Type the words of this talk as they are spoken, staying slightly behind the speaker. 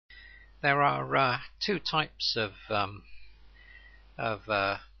There are two types of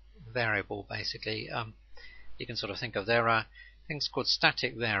variable, basically. You can sort of think of, there are things called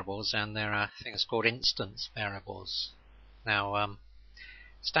static variables and there are things called instance variables. Now,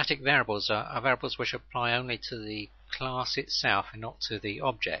 static variables are variables which apply only to the class itself and not to the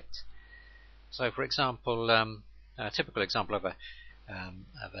object. So, for example, a typical example of a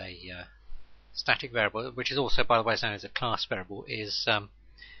static variable, which is also, by the way, known as a class variable, is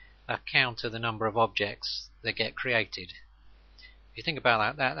a count of the number of objects that get created. If you think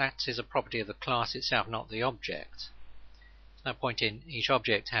about that is a property of the class itself, not the object. There's no point in each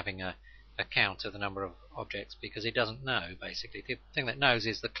object having a count of the number of objects because it doesn't know, basically. The thing that knows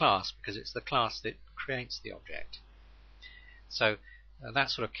is the class, because it's the class that creates the object. So that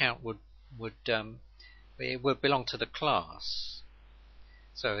sort of count would belong to the class.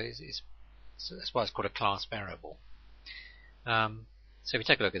 So that's why it's called a class variable. So if you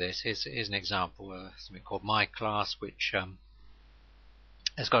take a look at this, here's an example of something called myClass, which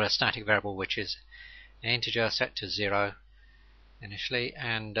has got a static variable which is an integer set to 0 initially,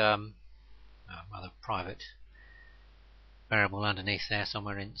 and other private variable underneath there,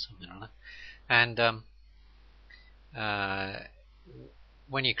 somewhere in something or other. And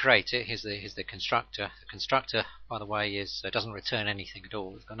when you create it, here's the constructor. The constructor, by the way, doesn't return anything at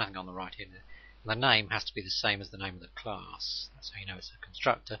all. It's got nothing on the right here. The name has to be the same as the name of the class. That's how you know it's a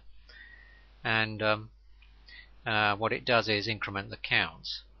constructor. And what it does is increment the count.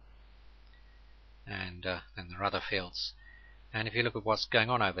 And then there are other fields. And if you look at what's going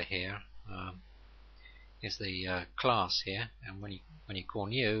on over here, is the class here. And when you call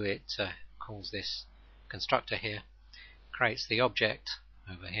new, it calls this constructor here, creates the object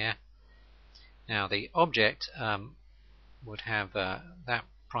over here. Now the object would have that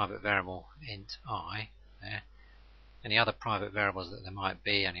private variable int I there, any other private variables that there might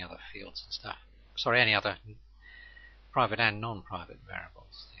be, any other fields and stuff. Sorry, any other private and non-private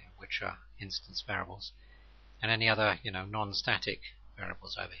variables here, which are instance variables, and any other non-static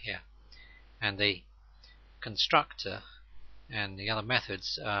variables over here. And the constructor and the other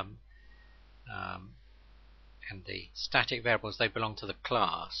methods and the static variables, they belong to the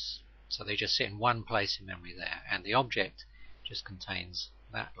class, so they just sit in one place in memory there, and the object just contains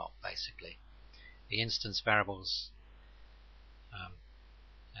that lot, basically. The instance variables,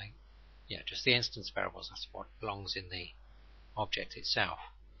 just the instance variables, that's what belongs in the object itself.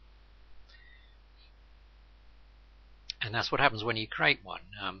 And that's what happens when you create one.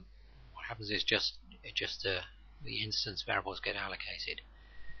 What happens is the instance variables get allocated,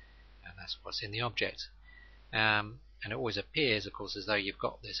 and that's what's in the object. And it always appears, of course, as though you've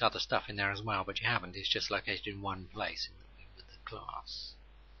got this other stuff in there as well, but you haven't. It's just located in one place with the class.